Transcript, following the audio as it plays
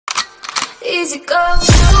easy go.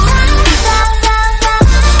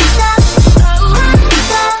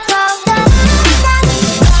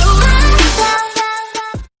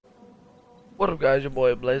 What up, guys? Your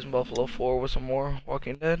boy Blazing Buffalo 4 with some more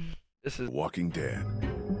Walking Dead. This is Walking Dead.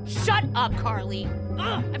 Shut up, Carly.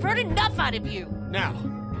 Ugh, I've heard enough out of you. Now,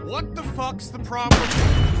 what the fuck's the problem?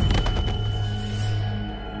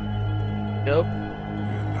 Yep.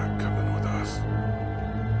 You're not coming with us.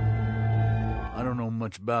 I don't know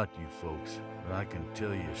much about you folks, but I can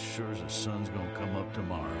tell you as sure as the sun's gonna come up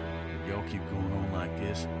tomorrow. If y'all keep going on like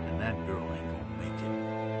this, then that girl ain't gonna make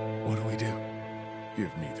it. What do we do?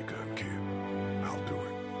 Give me the gun, kid. I'll do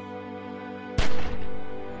it.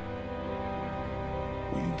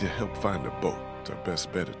 We need to help find a boat. It's our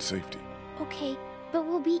best bet at safety. Okay, but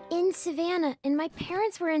we'll be in Savannah, and my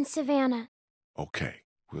parents were in Savannah. Okay,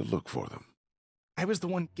 we'll look for them. I was the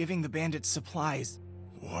one giving the bandits supplies.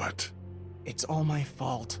 What? It's all my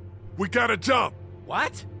fault. We gotta jump!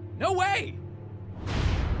 What? No way!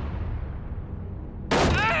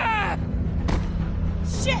 Ah!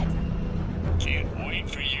 Shit! Can't wait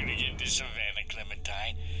for you to get to Savannah,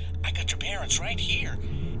 Clementine. I got your parents right here.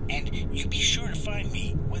 And you be sure to find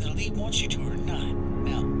me, whether Lee wants you to or not.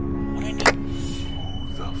 Now, what I need...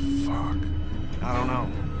 Who the fuck? I don't know,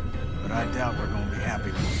 but I doubt we're gonna be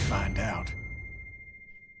happy when we find out.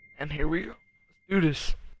 And here we go. Let's do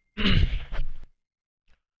this.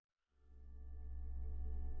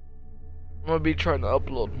 I'm gonna be trying to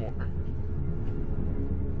upload more.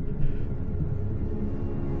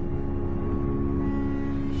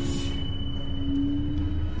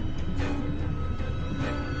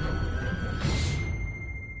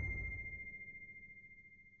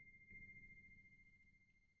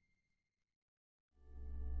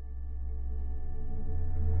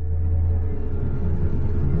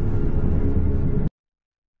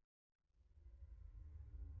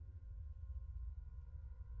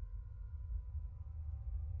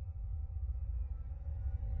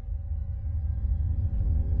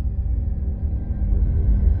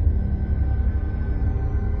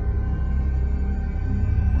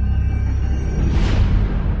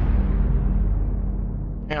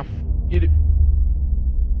 Yeah, get it.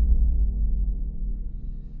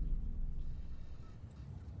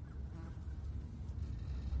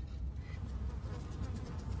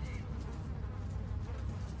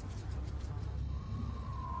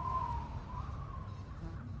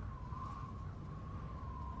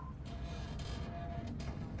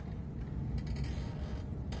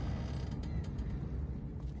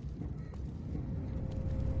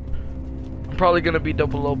 Probably gonna be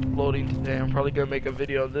double uploading today. I'm probably gonna make a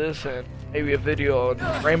video of this and maybe a video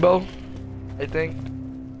on Rainbow, I think.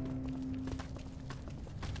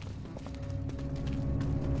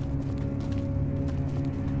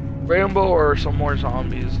 Rainbow or some more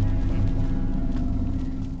zombies.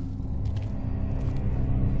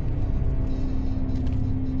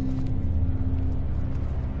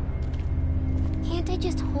 Can't I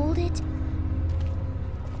just hold it?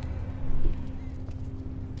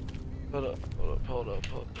 Hold up.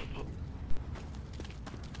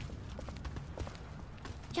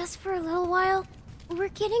 Just for a little while? We're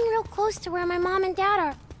getting real close to where my mom and dad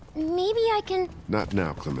are. Maybe I can... Not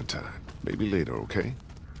now, Clementine. Maybe later, okay?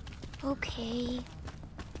 Okay.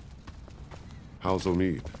 How's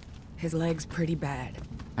Omid? His leg's pretty bad.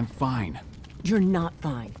 I'm fine. You're not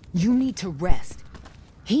fine. You need to rest.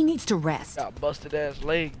 He needs to rest. Got a busted ass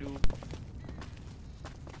leg, dude.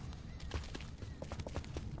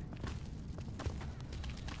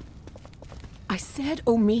 I said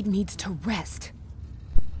Omid needs to rest.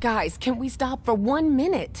 Guys, can we stop for 1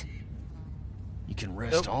 minute? You can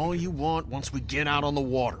rest all you want once we get out on the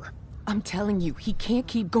water. I'm telling you, he can't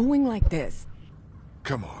keep going like this.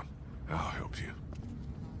 Come on. I'll help you.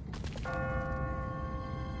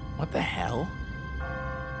 What the hell?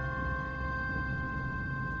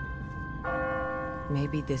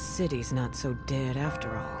 Maybe this city's not so dead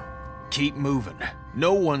after all. Keep moving.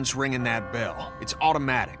 No one's ringing that bell. It's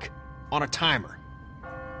automatic. On a timer.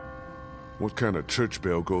 What kind of church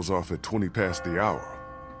bell goes off at 20 past the hour?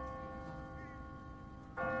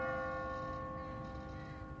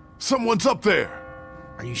 Someone's up there!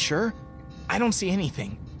 Are you sure? I don't see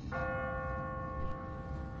anything.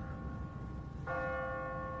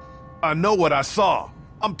 I know what I saw.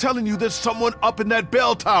 I'm telling you, there's someone up in that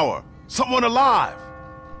bell tower. Someone alive.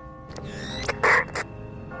 If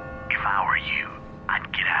I were you,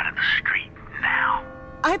 I'd get out of the street now.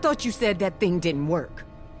 I thought you said that thing didn't work.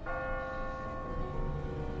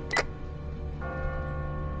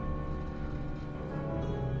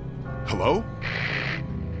 Hello?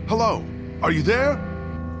 Hello? Are you there?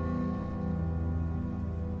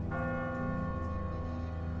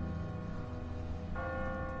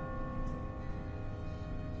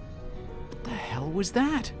 What was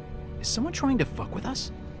that? Is someone trying to fuck with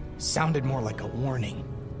us? Sounded more like a warning.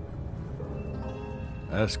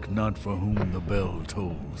 Ask not for whom the bell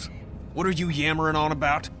tolls. What are you yammering on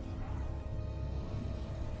about?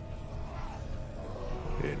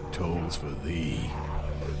 It tolls for thee.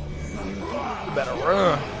 You better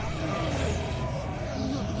run.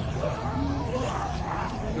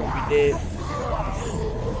 You're gonna be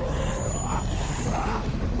dead.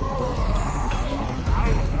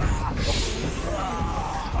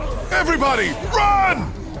 Everybody,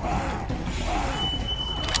 run!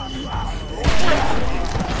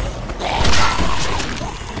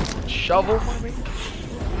 Shovel, maybe?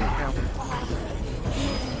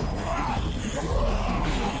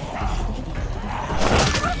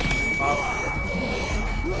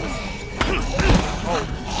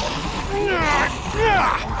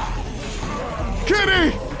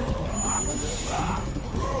 Kitty!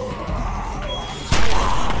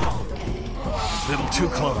 Little too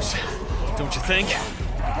close, don't you think?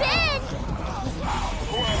 Ben!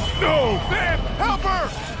 No! Ben, help her!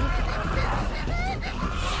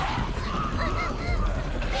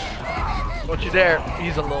 Don't you dare.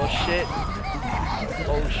 He's a little shit.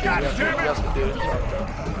 Oh shit, God we damn it. have to do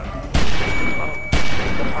it.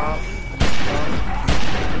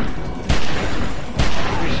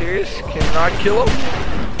 Are you serious? Cannot kill him?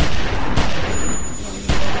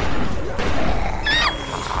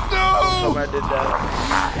 Somebody did that.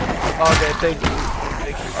 Okay, thank you.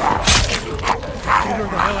 Thank you. Get her the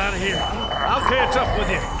hell out of here. I'll catch up with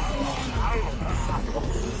you.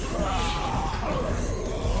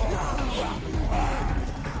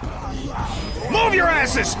 Move your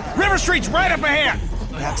asses! River Street's right up ahead!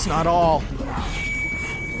 That's not all.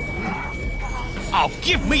 Oh,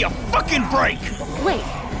 give me a fucking break! Wait,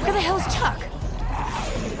 where the hell's Chuck?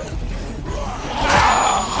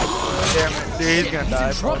 Damn it. Dude, he's gonna die.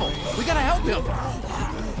 He's in trouble. We gotta help him.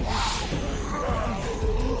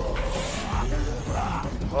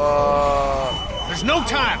 There's no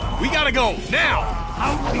time! We gotta go, now!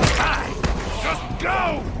 I'll be fine. Just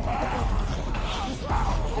go!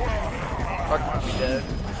 Chuck might be dead.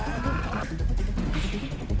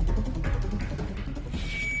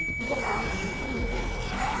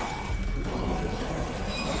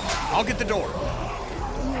 I'll get the door.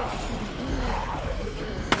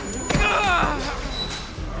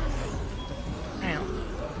 Damn.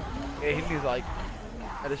 Yeah, he needs like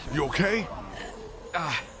medicine. You okay?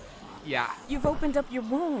 Yeah. You've opened up your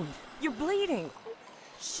wound. You're bleeding.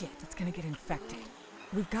 Shit, it's gonna get infected.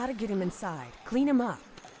 We've gotta get him inside. Clean him up.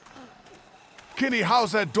 Kenny,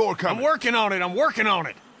 how's that door I'm coming? working on it, I'm working on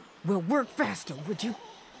it! We'll work faster, would you?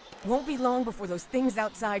 Won't be long before those things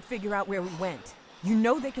outside figure out where we went. You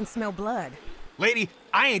know they can smell blood. Lady,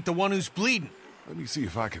 I ain't the one who's bleeding. Let me see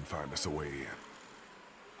if I can find us a way in.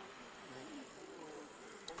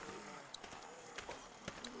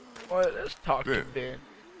 Well, let's talk to Ben. Ben.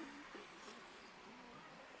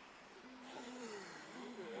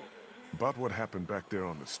 About what happened back there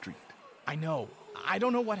on the street. I know. I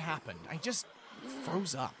don't know what happened. I just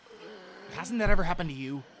froze up. Hasn't that ever happened to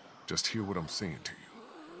you? Just hear what I'm saying to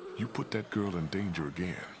you. You put that girl in danger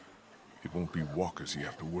again. It won't be walkers you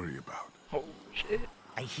have to worry about. Oh shit.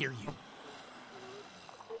 I hear you.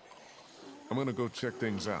 I'm gonna go check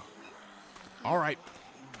things out. All right.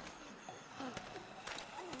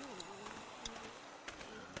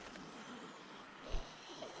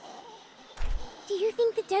 Do you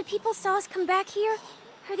think the dead people saw us come back here?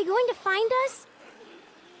 Are they going to find us?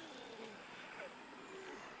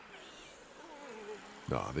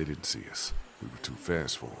 Nah, they didn't see us. We were too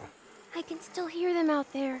fast for them. I can still hear them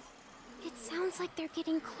out there. It sounds like they're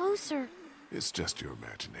getting closer. It's just your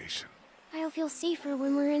imagination. I'll feel safer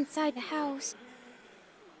when we're inside the house.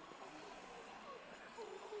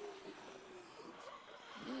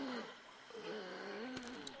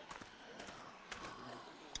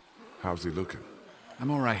 How's he looking? I'm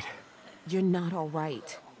all right. You're not all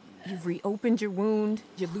right. You've reopened your wound,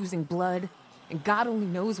 you're losing blood, and God only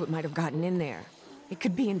knows what might have gotten in there. It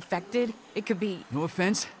could be infected, it could be... No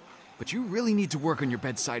offense, but you really need to work on your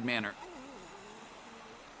bedside manner.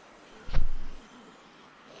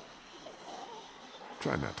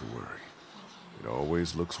 Try not to worry. It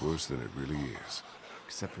always looks worse than it really is.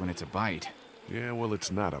 Except when it's a bite. Yeah, well,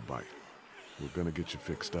 it's not a bite. We're gonna get you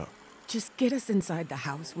fixed up. Just get us inside the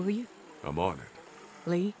house, will you? I'm on it.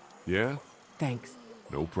 Lee, Yeah? thanks.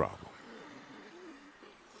 No problem.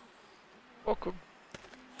 Welcome.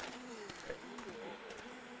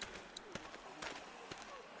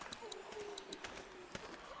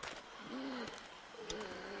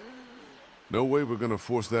 No way we're gonna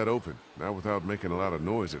force that open. Not without making a lot of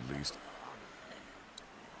noise, at least.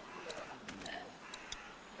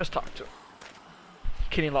 Let's talk to him.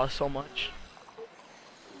 Kenny lost so much.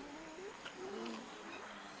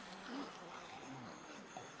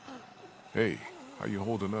 Hey, how you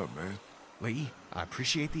holding up, man? Lee, I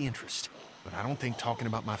appreciate the interest, but I don't think talking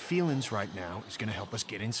about my feelings right now is gonna help us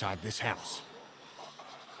get inside this house.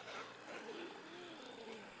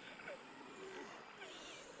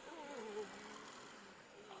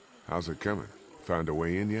 How's it coming? Found a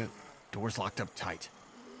way in yet? Door's locked up tight.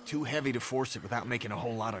 Too heavy to force it without making a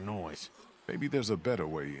whole lot of noise. Maybe there's a better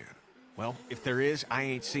way in. Well, if there is, I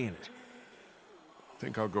ain't seeing it.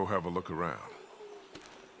 Think I'll go have a look around.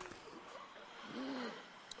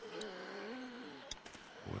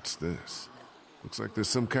 What's this? Looks like there's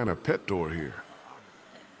some kind of pet door here.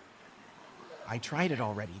 I tried it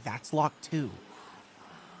already. That's locked too.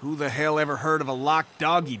 Who the hell ever heard of a locked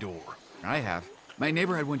doggy door? I have. My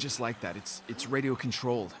neighbor had one just like that. It's radio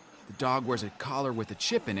controlled. The dog wears a collar with a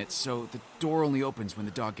chip in it, so the door only opens when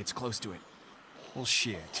the dog gets close to it. Well,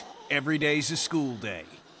 shit. Every day's a school day.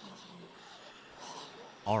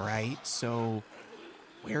 All right, so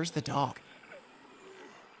where's the dog?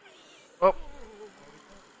 Oh.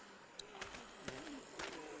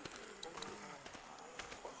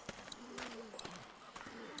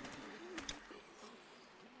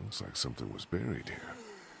 Looks like something was buried here.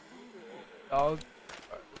 Dog.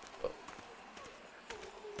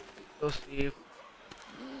 Go see.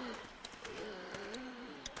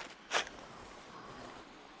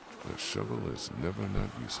 The shovel is never not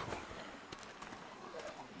useful.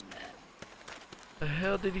 The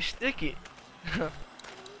hell did he stick it?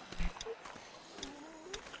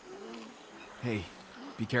 Hey,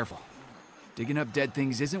 be careful. Digging up dead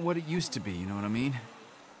things isn't what it used to be, you know what I mean?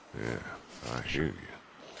 Yeah, I hear you.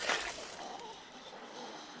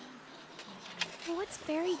 What's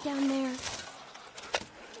buried down there?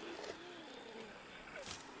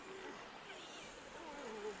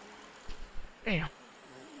 Damn.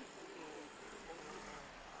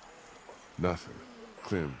 Nothing.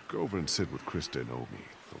 Clem, go over and sit with Krista and Omi,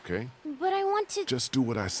 okay? But I want to... Just do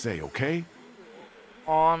what I say, okay?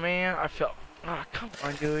 Aw, man, I felt. Ah, come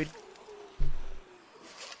on, dude.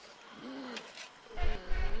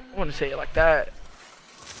 I wouldn't say it like that.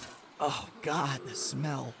 Oh God, the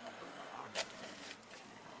smell.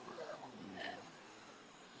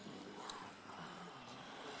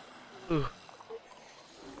 Ooh.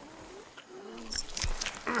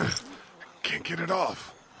 Can't get it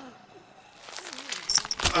off.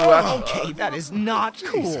 Okay, that is not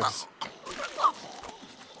cool. Jesus.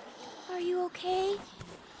 Are you okay?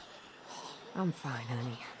 I'm fine,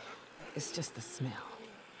 honey. It's just the smell.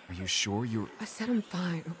 Are you sure you're... I said I'm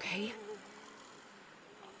fine, okay?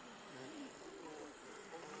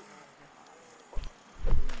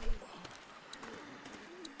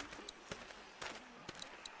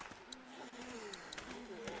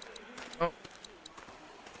 Oh.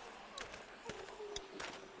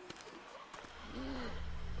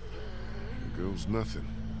 Here goes nothing.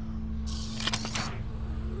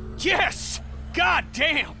 Yes! God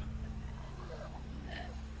damn!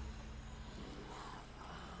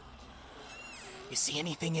 You see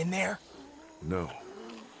anything in there? No.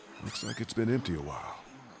 Looks like it's been empty a while.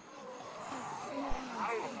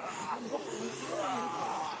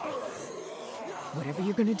 Whatever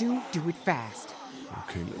you're gonna do it fast.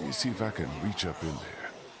 Okay, let me see if I can reach up in there.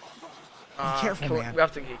 Be careful, man. We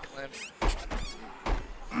have to get Clem.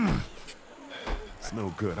 It's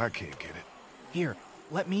no good. I can't get it. Here,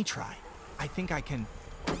 let me try. I think I can...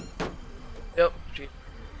 Yep. Gee.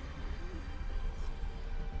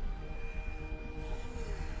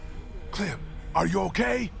 Clem, are you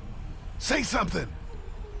okay? Say something.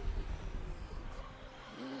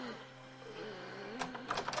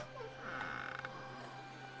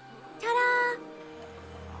 Ta-da!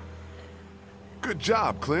 Good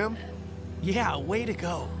job, Clem. Yeah, way to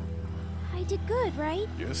go. I did good, right?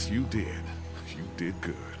 Yes, you did. You did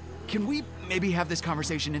good. Can we maybe have this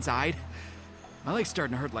conversation inside? My leg's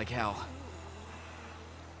starting to hurt like hell.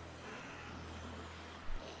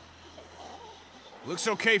 Looks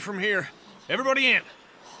okay from here. Everybody in.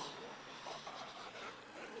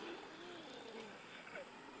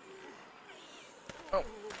 Oh,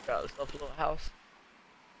 got ourselves a little house.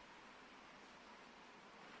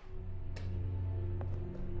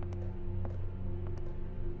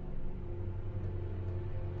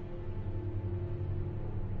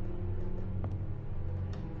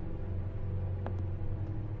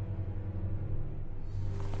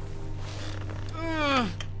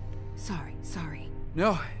 Sorry.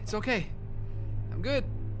 No, it's okay. I'm good.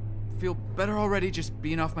 Feel better already just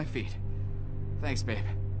being off my feet. Thanks, babe.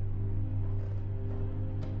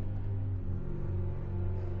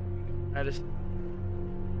 I just.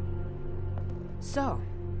 So,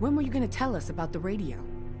 when were you gonna tell us about the radio?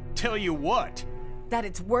 Tell you what? That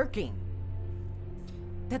it's working.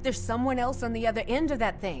 That there's someone else on the other end of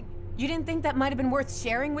that thing. You didn't think that might have been worth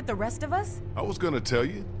sharing with the rest of us? I was gonna tell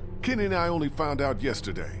you. Kenny and I only found out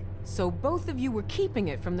yesterday. So both of you were keeping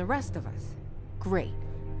it from the rest of us. Great.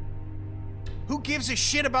 Who gives a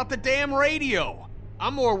shit about the damn radio?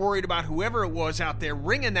 I'm more worried about whoever it was out there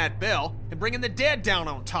ringing that bell and bringing the dead down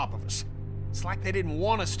on top of us. It's like they didn't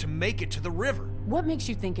want us to make it to the river. What makes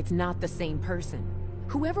you think it's not the same person?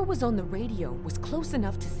 Whoever was on the radio was close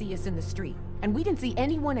enough to see us in the street, and we didn't see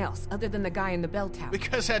anyone else other than the guy in the bell tower.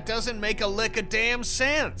 Because that doesn't make a lick of damn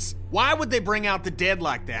sense. Why would they bring out the dead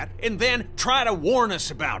like that and then try to warn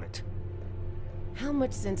us about it? How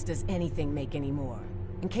much sense does anything make anymore?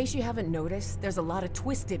 In case you haven't noticed, there's a lot of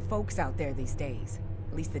twisted folks out there these days.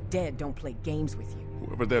 At least the dead don't play games with you.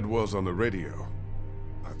 Whoever that was on the radio,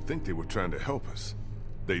 I think they were trying to help us.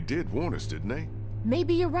 They did warn us, didn't they?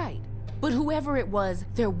 Maybe you're right. But whoever it was,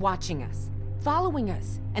 they're watching us, following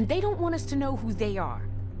us, and they don't want us to know who they are.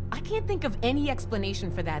 I can't think of any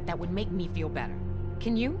explanation for that would make me feel better.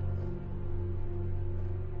 Can you?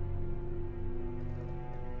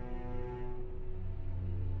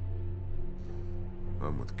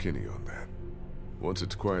 I'm with Kenny on that. Once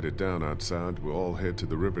it's quieted down outside, we'll all head to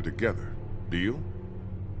the river together. Deal?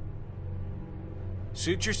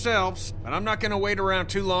 Suit yourselves, but I'm not gonna wait around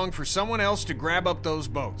too long for someone else to grab up those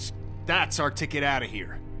boats. That's our ticket out of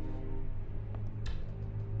here.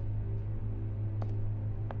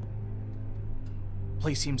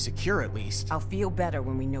 Place seems secure at least. I'll feel better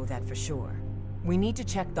when we know that for sure. We need to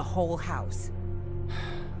check the whole house.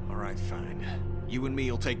 All right, fine. You and me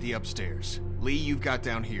will take the upstairs. Lee, you've got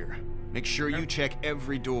down here. Make sure you check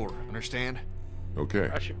every door, understand? Okay.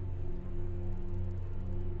 Gotcha.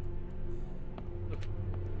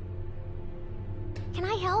 Can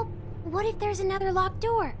I help? What if there's another locked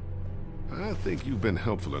door? I think you've been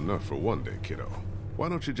helpful enough for one day, kiddo. Why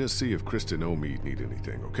don't you just see if Kristen and Omid need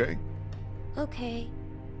anything, okay? Okay.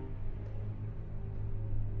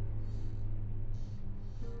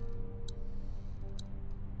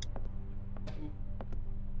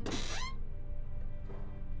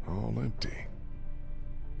 All empty.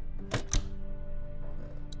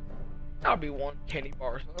 I'll be one candy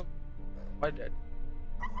bar, son. My dad.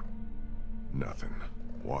 Nothing.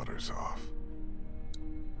 Water's off.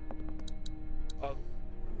 Oh.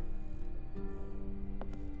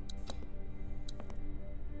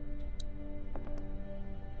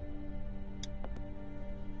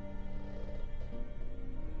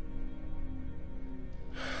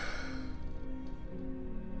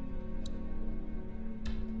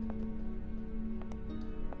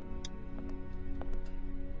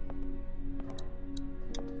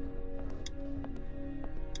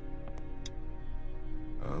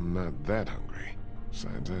 I'm not that hungry.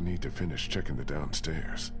 Besides, I need to finish checking the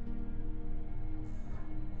downstairs.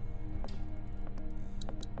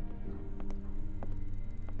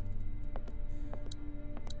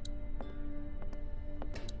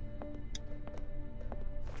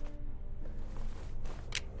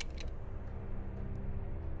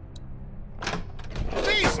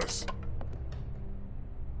 Jesus!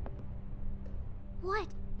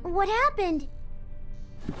 What happened?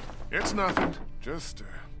 It's nothing. Just,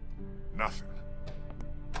 nothing.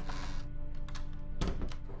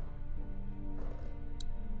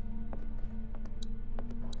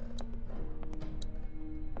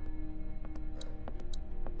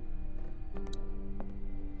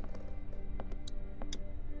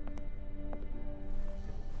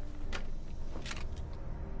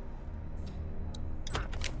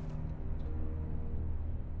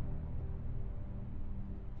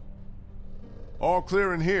 All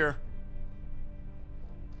clear in here.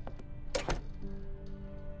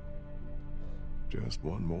 Just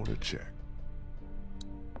one more to check.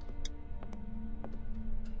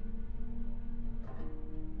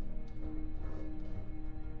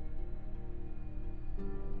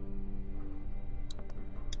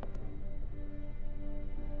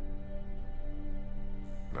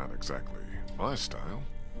 Not exactly my style.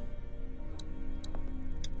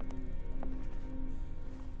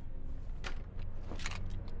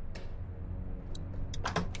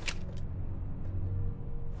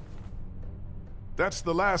 That's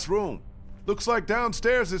the last room. Looks like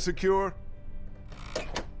downstairs is secure.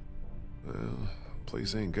 Well,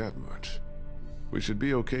 place ain't got much. We should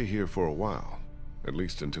be okay here for a while. At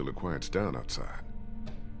least until it quiets down outside.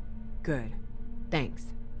 Good. Thanks.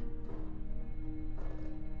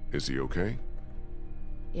 Is he okay?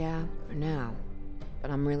 Yeah, for now.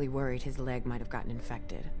 But I'm really worried his leg might have gotten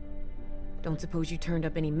infected. Don't suppose you turned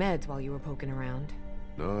up any meds while you were poking around?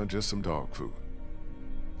 No, just some dog food.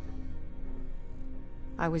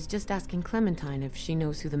 I was just asking Clementine if she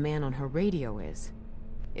knows who the man on her radio is.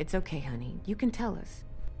 It's okay, honey. You can tell us.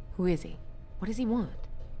 Who is he? What does he want?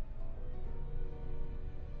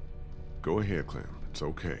 Go ahead, Clem. It's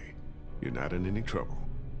okay. You're not in any trouble.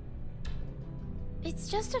 It's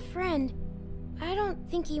just a friend. I don't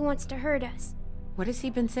think he wants to hurt us. What has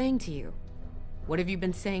he been saying to you? What have you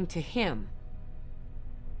been saying to him?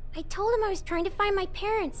 I told him I was trying to find my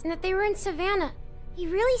parents and that they were in Savannah. He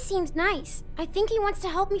really seems nice. I think he wants to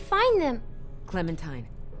help me find them. Clementine,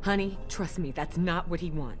 honey, trust me, that's not what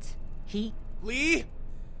he wants. Lee?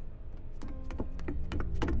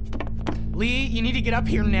 Lee, you need to get up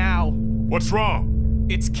here now. What's wrong?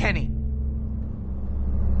 It's Kenny.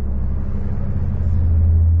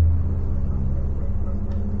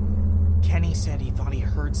 Kenny said he thought he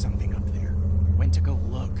heard something up there. Went to go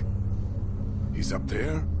look. He's up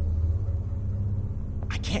there?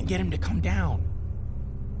 I can't get him to come down.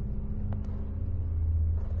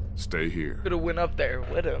 Stay here. Could have went up there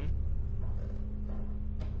with him.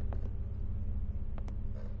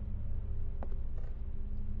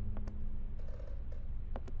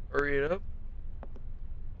 Hurry it up.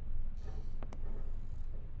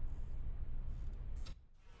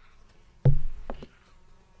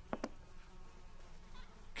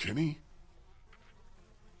 Kenny?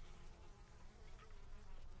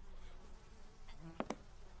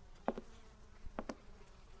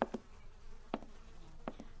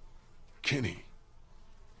 Kenny,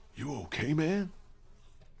 you okay, man?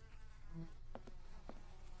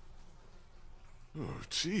 Oh,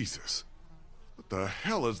 Jesus. What the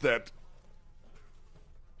hell is that?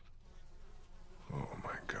 Oh,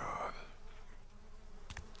 my God.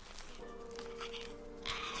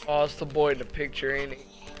 Oh, it's the boy in the picture, ain't he?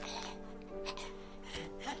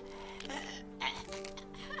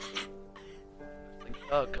 Like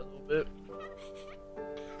duck a little bit.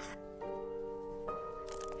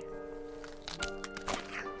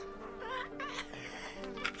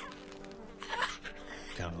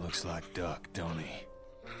 Kinda looks like Duck, don't he?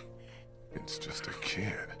 It's just a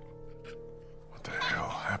kid. What the hell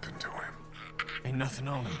happened to him? Ain't nothing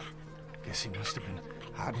on him. Guess he must have been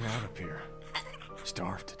hiding out up here.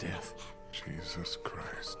 Starved to death. Jesus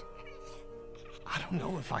Christ. I don't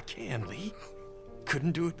know if I can, Lee.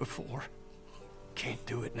 Couldn't do it before. Can't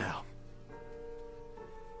do it now.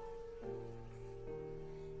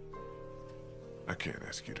 I can't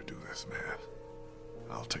ask you to do this, man.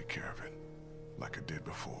 I'll take care of it, like I did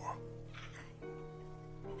before.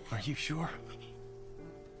 Are you sure?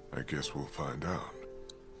 I guess we'll find out.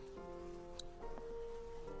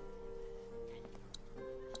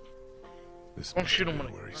 This Don't must shoot have him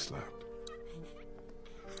been when where he slept.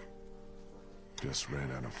 Just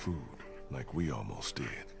ran out of food, like we almost did.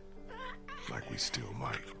 Like we still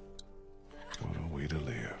might. What a way to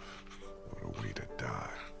live. What a way to die.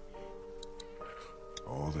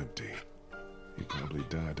 All empty. He probably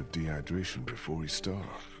died of dehydration before he starved.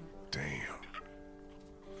 Damn.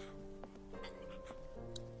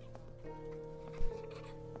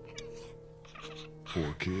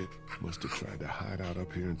 Poor kid. Must have tried to hide out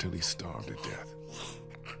up here until he starved to death. Oh,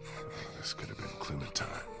 this could have been Clementine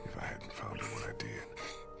if I hadn't found her when I did.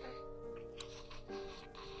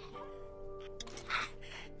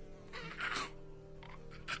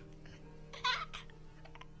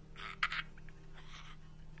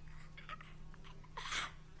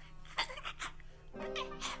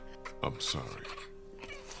 I'm sorry.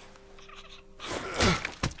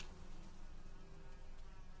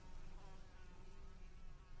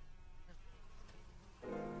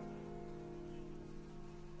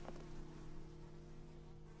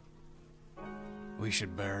 We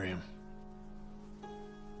should bury him.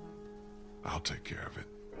 I'll take care of it.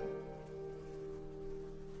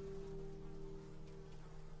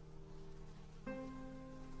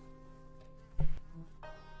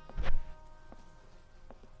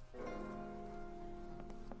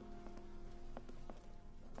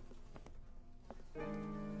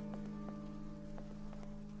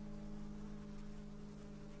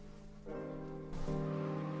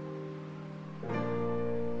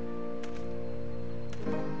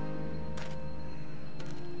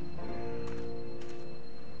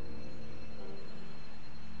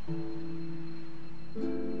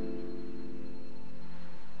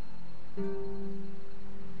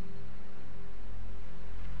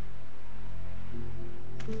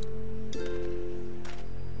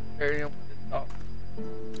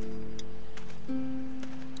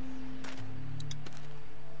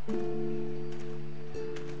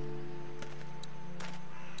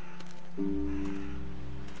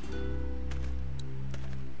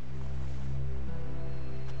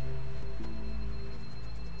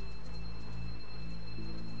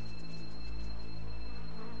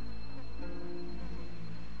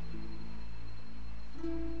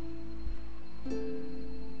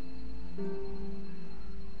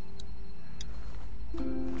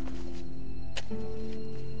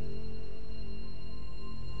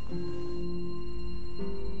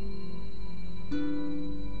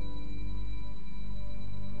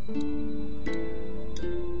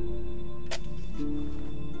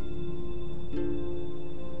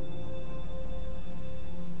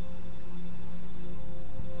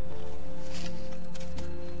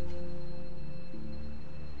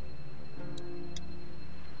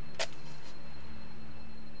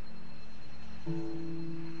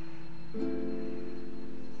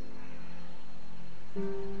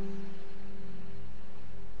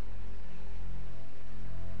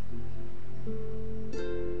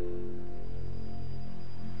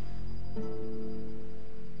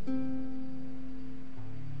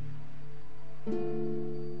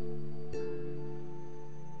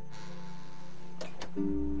 Dude,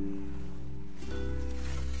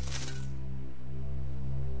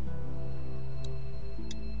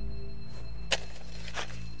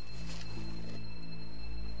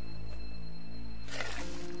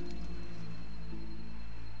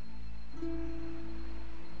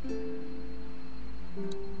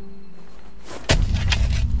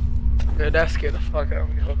 that scared the fuck out of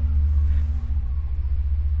me.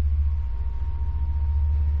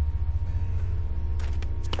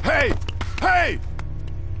 Hey! Hey!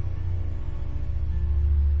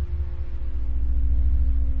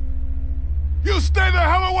 You stay the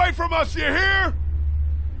hell away from us, you hear?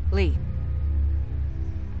 Lee,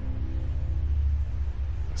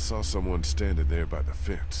 I saw someone standing there by the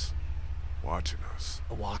fence, watching us.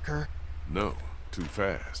 A walker? No, too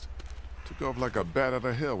fast. Took off like a bat out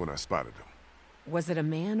of hell when I spotted him. was it a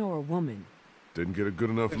man or a woman? Didn't get a good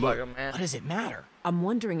enough Looks look. like a man. What does it matter? I'm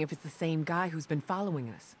wondering if it's the same guy who's been following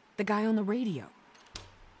us. The guy on the radio.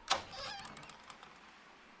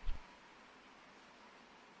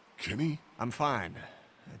 Kenny? I'm fine.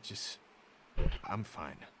 I'm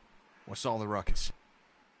fine. What's all the ruckus?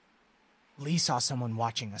 Lee saw someone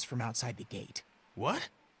watching us from outside the gate. What?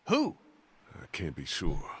 Who? I can't be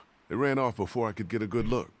sure. They ran off before I could get a good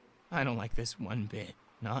look. I don't like this one bit.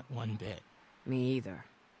 Not one bit. Me either.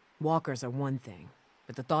 Walkers are one thing,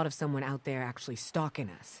 but the thought of someone out there actually stalking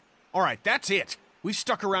us. All right, that's it. We've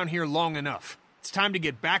stuck around here long enough. It's time to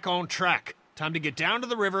get back on track. Time to get down to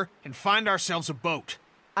the river and find ourselves a boat.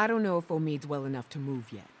 I don't know if Omid's well enough to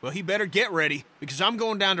move yet. Well, he better get ready, because I'm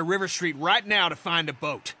going down to River Street right now to find a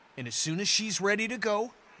boat. And as soon as she's ready to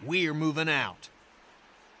go, we're moving out.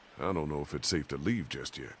 I don't know if it's safe to leave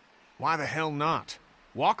just yet. Why the hell not?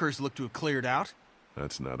 Walkers look to have cleared out.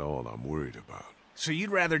 That's not all I'm worried about. So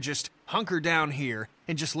you'd rather just hunker down here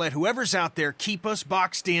and just let whoever's out there keep us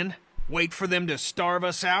boxed in? Wait for them to starve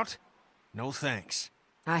us out? No thanks.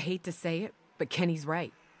 I hate to say it, but Kenny's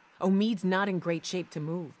right. Omid's not in great shape to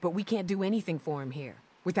move, but we can't do anything for him here.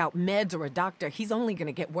 Without meds or a doctor, he's only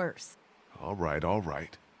gonna get worse. All right, all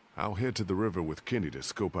right. I'll head to the river with Kenny to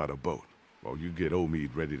scope out a boat, while you get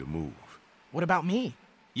Omid ready to move. What about me?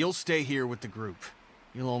 You'll stay here with the group.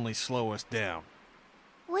 You'll only slow us down.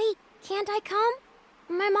 Wait, can't I come?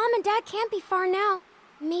 My mom and dad can't be far now.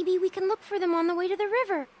 Maybe we can look for them on the way to the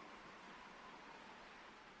river.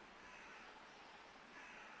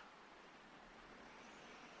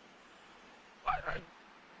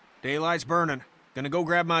 Daylight's burning. Gonna go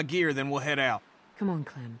grab my gear, then we'll head out. Come on,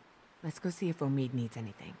 Clem. Let's go see if Omid needs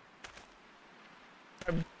anything.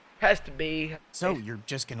 Has to be. So, you're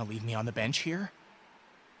just gonna leave me on the bench here?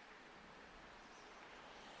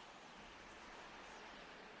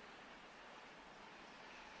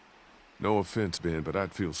 No offense, Ben, but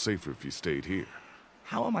I'd feel safer if you stayed here.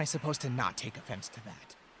 How am I supposed to not take offense to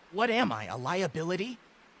that? What am I, a liability?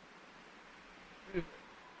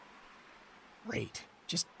 Great.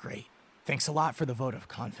 Just great. Thanks a lot for the vote of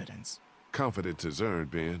confidence. Confidence is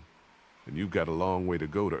earned, Ben. And you've got a long way to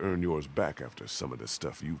go to earn yours back after some of the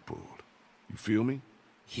stuff you've pulled. You feel me?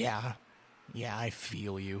 Yeah, I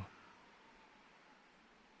feel you.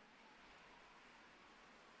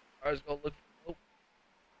 I was gonna look. Oh.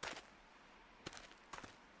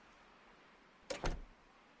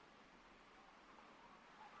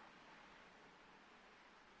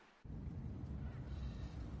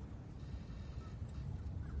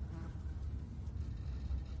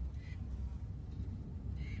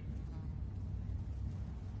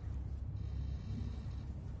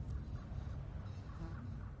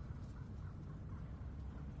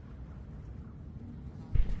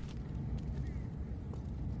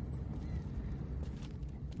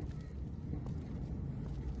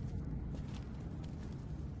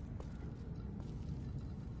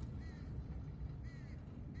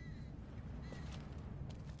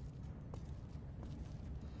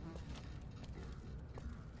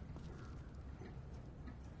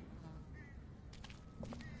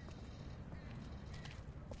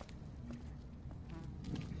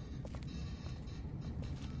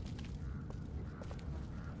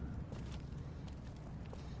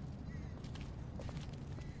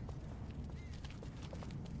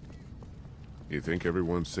 You think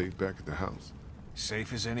everyone's safe back at the house?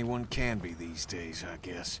 Safe as anyone can be these days, I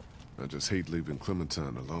guess. I just hate leaving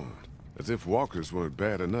Clementine alone. As if walkers weren't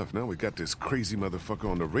bad enough, now we got this crazy motherfucker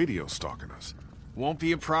on the radio stalking us. Won't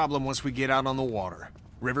be a problem once we get out on the water.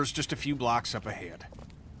 River's just a few blocks up ahead.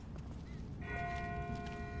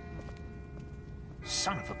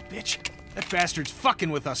 Son of a bitch. That bastard's fucking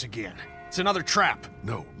with us again. It's another trap.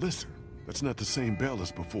 No, listen. That's not the same bell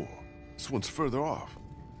as before. This one's further off.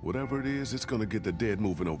 Whatever it is, it's gonna get the dead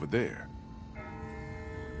moving over there.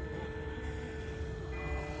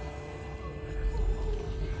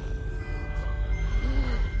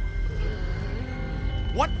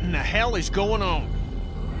 in the hell is going on?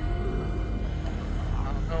 I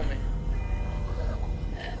don't know, man.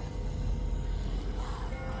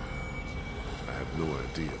 I have no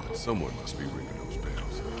idea, but someone must be ringing those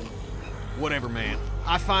bells. Whatever, man.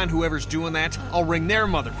 I find whoever's doing that, I'll ring their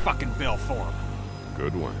motherfucking bell for them.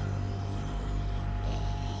 Good one.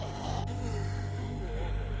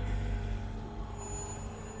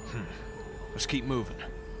 Let's keep moving.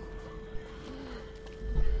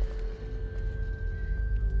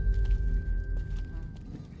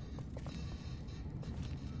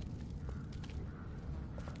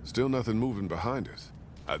 Still nothing moving behind us.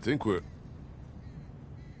 I think we're...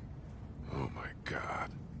 Oh my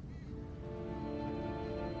God.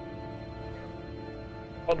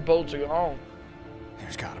 All the boats are gone.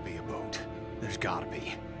 There's gotta be a boat. There's gotta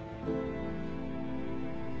be.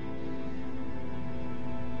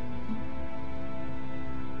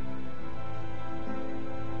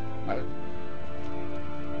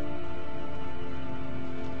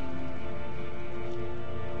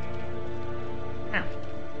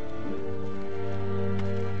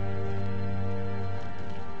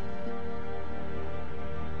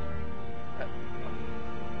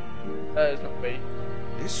 That is not me.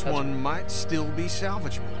 This one might still be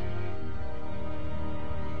salvageable.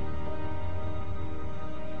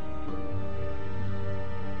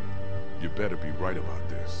 You better be right about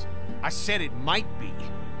this. I said it might be.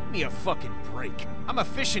 Give me a fucking break. I'm a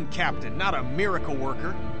fishing captain, not a miracle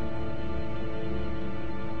worker.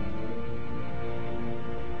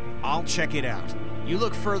 I'll check it out. You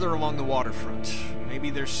look further along the waterfront.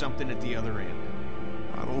 Maybe there's something at the other end.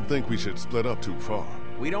 I don't think we should split up too far.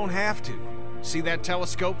 We don't have to. See that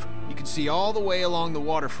telescope? You can see all the way along the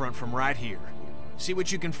waterfront from right here. See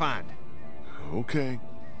what you can find. Okay.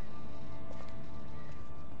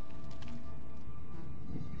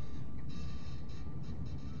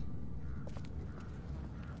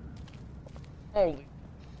 Holy.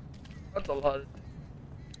 That's a lot.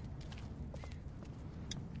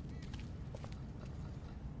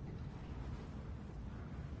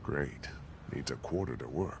 Great. Needs a quarter to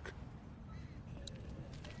work.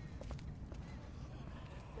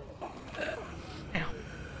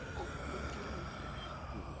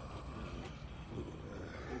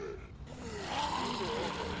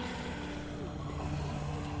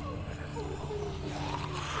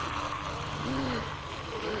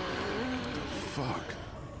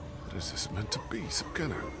 What is this meant to be? Some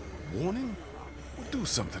kind of warning? We'll do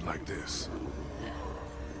something like this.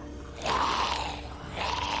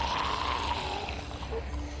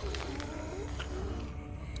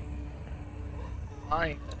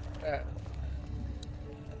 I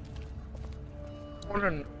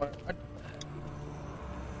wondering what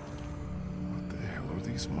the hell are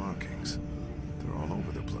these markings? They're all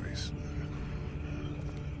over the place.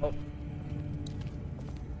 Oh.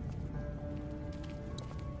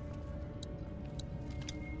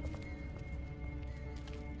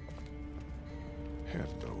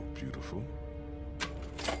 Hello, beautiful.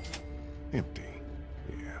 Empty.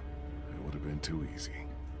 Yeah, that would have been too easy.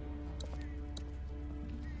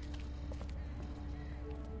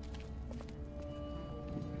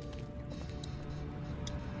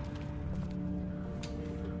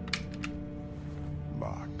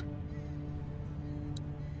 Locked.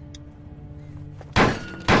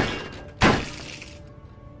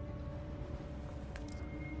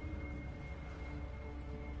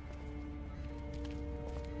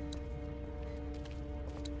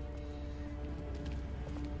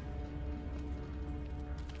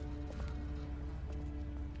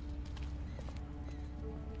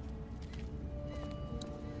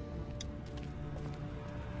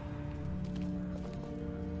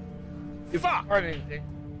 Fuck!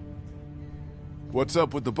 What's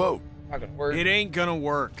up with the boat? Not gonna work. It ain't gonna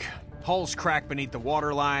work. Hull's cracked beneath the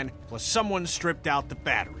waterline, plus someone stripped out the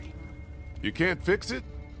battery. You can't fix it?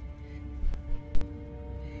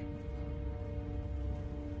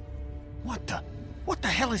 What the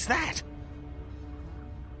hell is that?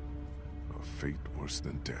 A fate worse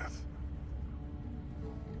than death.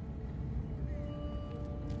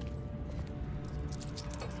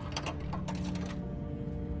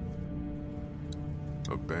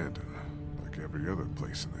 Abandoned, like every other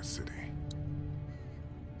place in this city.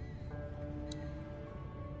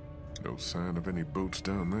 No sign of any boats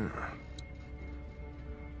down there.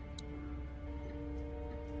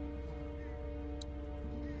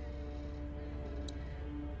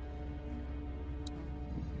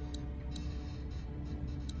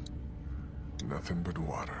 Nothing but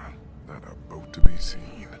water, not a boat to be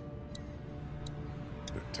seen.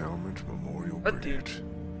 The Talmadge Memorial Bridge.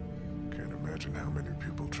 Can't imagine how many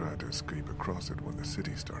people tried to escape across it when the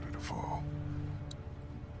city started to fall.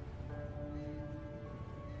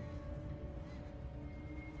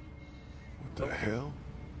 The hell?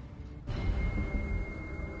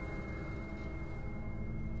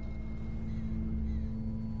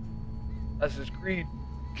 Assassin's Creed.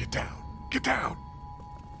 Get down! Get down!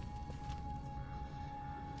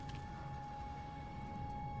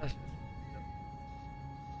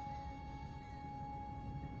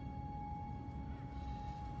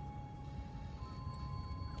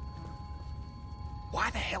 Why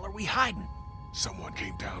the hell are we hiding? Someone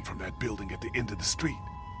came down from that building at the end of the street.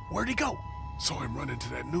 Where'd he go? Saw him run into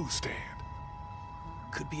that newsstand.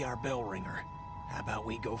 Could be our bell ringer. How about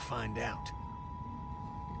we go find out?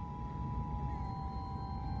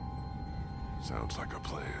 Sounds like a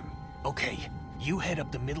plan. Okay, you head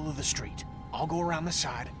up the middle of the street. I'll go around the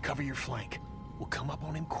side, cover your flank. We'll come up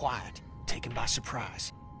on him quiet, take him by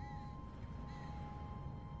surprise.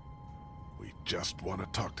 We just want to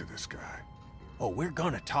talk to this guy. Oh, we're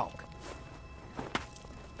gonna talk.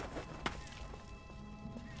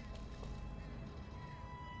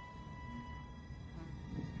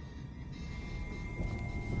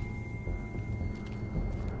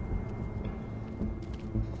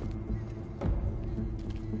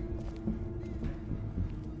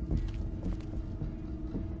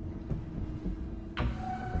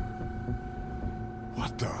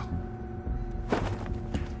 What the?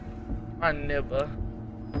 I never.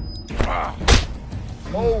 Ah.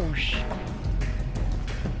 Oh shit.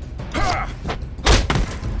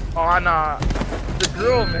 Oh nah. The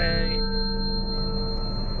girl, man.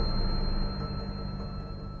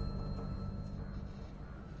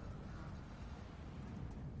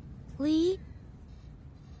 Lee?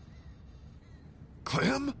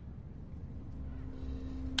 Clem?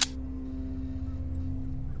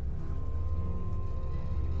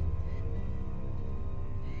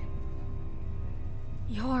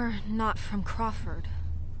 You're not from Crawford.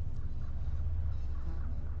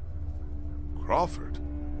 Crawford?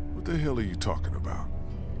 What the hell are you talking about?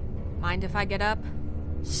 Mind if I get up?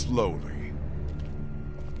 Slowly.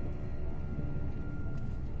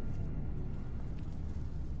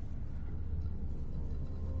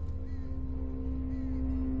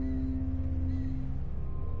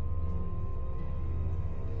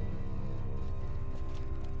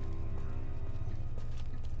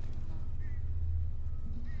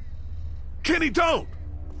 Kenny, don't!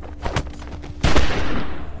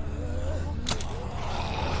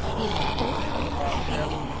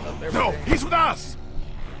 No, he's with us!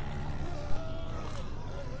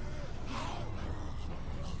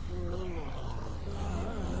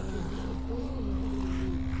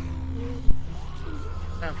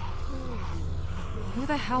 Who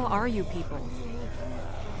the hell are you people?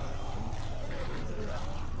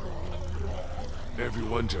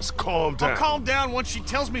 Everyone just calm down. I'll calm down once she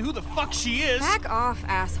tells me who the fuck she is. Back off,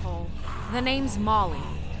 asshole. The name's Molly.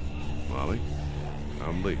 Molly,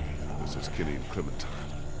 I'm Lee. This is Kenny and Clementine.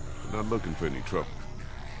 We're not looking for any trouble.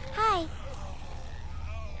 Hi.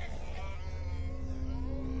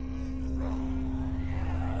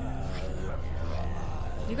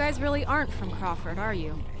 You guys really aren't from Crawford, are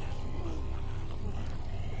you?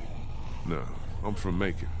 No, I'm from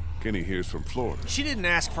Macon. Kenny here's from Florida. She didn't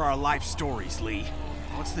ask for our life stories, Lee.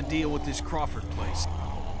 What's the deal with this Crawford place?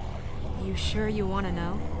 You sure you want to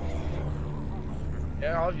know?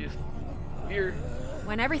 Yeah, obviously. Weird.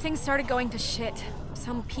 When everything started going to shit,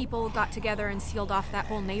 some people got together and sealed off that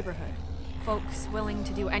whole neighborhood. Folks willing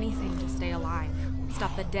to do anything to stay alive,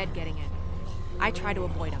 stop the dead getting in. I try to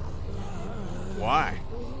avoid them. Why?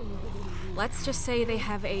 Let's just say they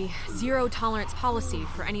have a zero-tolerance policy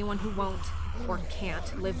for anyone who won't or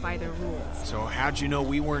can't live by their rules. So how'd you know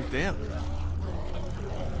we weren't them?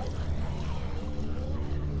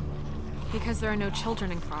 Because there are no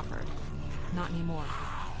children in Crawford. Not anymore.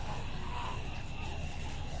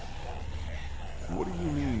 What do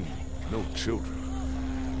you mean, no children?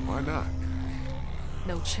 Why not?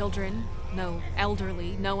 No children, no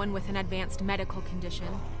elderly, no one with an advanced medical condition.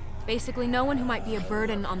 Basically, no one who might be a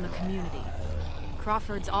burden on the community.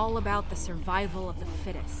 Crawford's all about the survival of the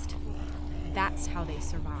fittest. That's how they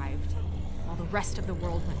survived, while the rest of the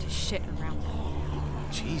world went to shit around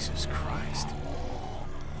them. Jesus Christ.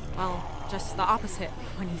 Well, just the opposite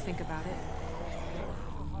when you think about it.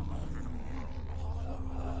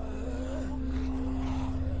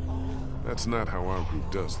 That's not how our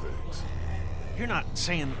group does things. You're not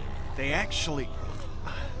saying they actually...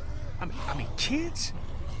 I mean, kids?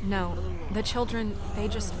 No, the children, they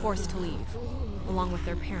just forced to leave, along with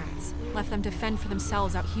their parents. Left them to fend for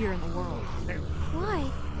themselves out here in the world.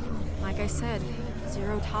 Why? Like I said,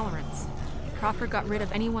 zero tolerance. Crawford got rid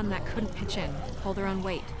of anyone that couldn't pitch in, pull their own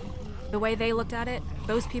weight. The way they looked at it,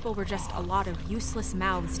 those people were just a lot of useless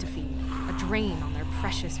mouths to feed, a drain on their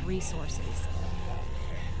precious resources.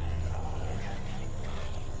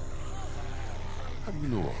 How do you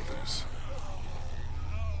know all this?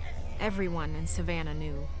 Everyone in Savannah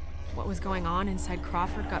knew. What was going on inside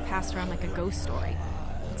Crawford got passed around like a ghost story.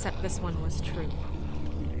 Except this one was true.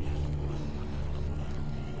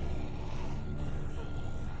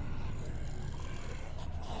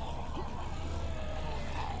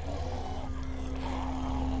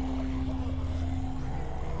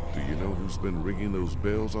 Do you know who's been ringing those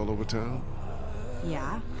bells all over town?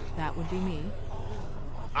 Yeah, that would be me.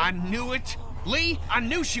 I knew it! Lee, I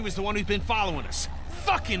knew she was the one who's been following us.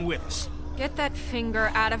 Fucking with us. Get that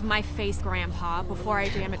finger out of my face, Grandpa, before I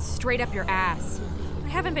jam it straight up your ass. I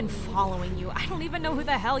haven't been following you. I don't even know who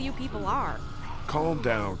the hell you people are. Calm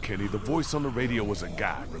down, Kenny. The voice on the radio was a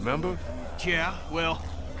guy, remember? Yeah, well,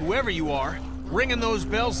 whoever you are, ringing those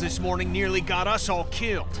bells this morning nearly got us all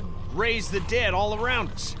killed. Raised the dead all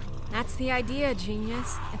around us. That's the idea,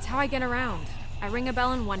 genius. It's how I get around. I ring a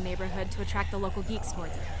bell in one neighborhood to attract the local geeks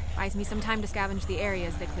towards it. Buys me some time to scavenge the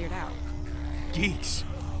areas they cleared out. Geeks?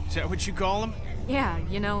 Is that what you call them? Yeah,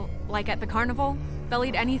 you know, like at the carnival? They'll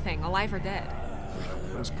eat anything, alive or dead.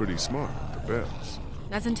 That's pretty smart, the bells.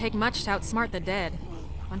 Doesn't take much to outsmart the dead.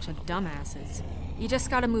 Bunch of dumbasses. You just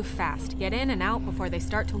gotta move fast, get in and out before they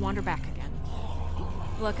start to wander back again.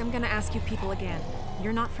 Look, I'm gonna ask you people again.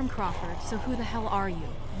 You're not from Crawford, so who the hell are you?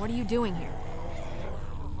 What are you doing here?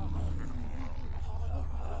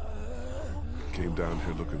 Came down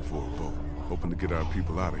here looking for a boat, hoping to get our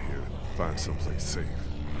people out of here and find someplace safe.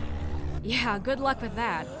 Yeah, good luck with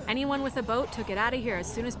that. Anyone with a boat took it out of here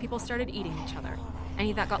as soon as people started eating each other.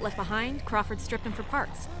 Any that got left behind, Crawford stripped them for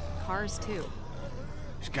parts. Cars, too.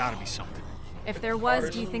 There's gotta be something. If there was,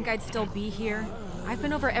 do you think I'd still be here? I've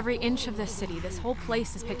been over every inch of this city. This whole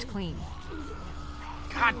place is picked clean.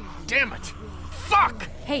 God damn it! Fuck!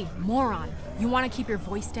 Hey, moron. You want to keep your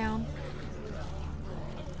voice down?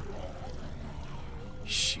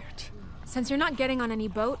 Shit. Since you're not getting on any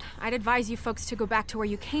boat, I'd advise you folks to go back to where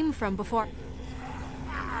you came from before...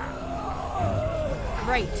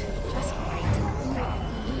 Great. Just great.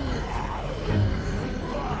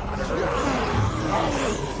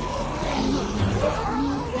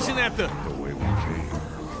 Isn't that the way we came?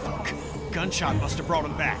 Fuck. Gunshot must have brought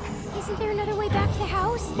him back. Isn't there another way back to the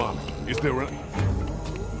house? Molly, is there a...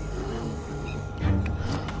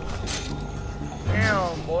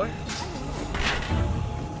 Damn, boy.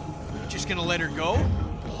 Just gonna let her go?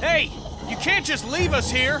 Hey! You can't just leave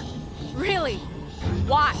us here! Really?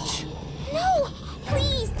 Watch. No!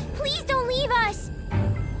 Please! Please don't leave us!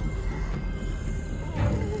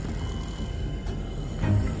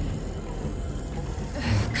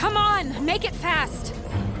 Come on! Make it fast!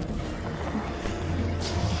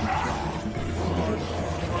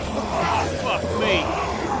 Oh, fuck me!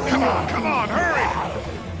 Come on, hurry!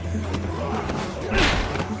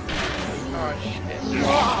 Oh, shit.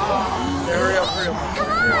 Hurry up, hurry up. Come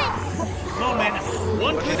on! Come on, man.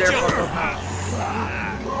 One good there, jump.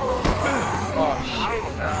 Oh, shit.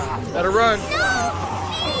 Gotta run.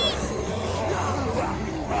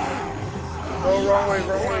 No, wrong way,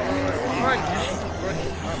 wrong way, wrong way. Run.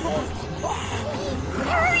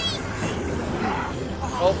 Hurry!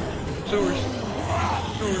 Oh, sewers.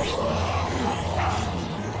 Sewers.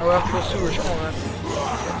 Oh, after the sewers, come on, man.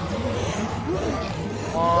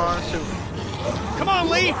 Come on, sewers. Come on,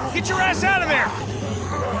 Lee! Get your ass out of there!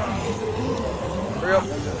 Hurry up.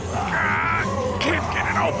 Can't get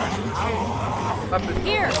it open. Up it.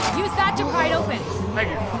 Here, use that to pry it open. Thank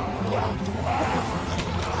you.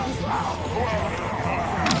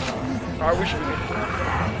 Alright, we should be good.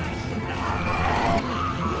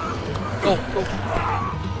 Go, go.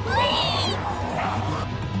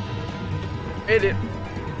 Hit it.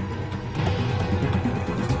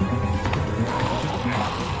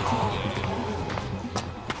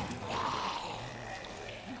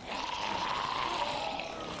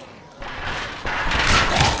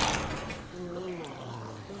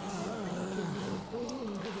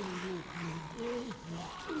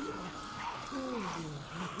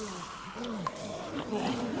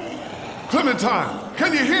 Clementine,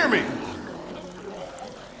 can you hear me?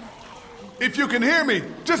 If you can hear me,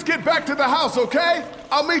 just get back to the house, okay?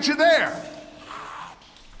 I'll meet you there.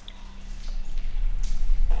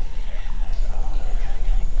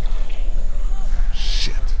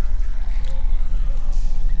 Shit.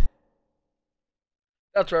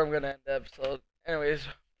 That's where I'm gonna end the episode. Anyways,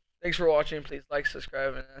 thanks for watching. Please like,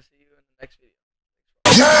 subscribe, and I'll see you in the next video.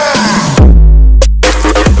 Yeah!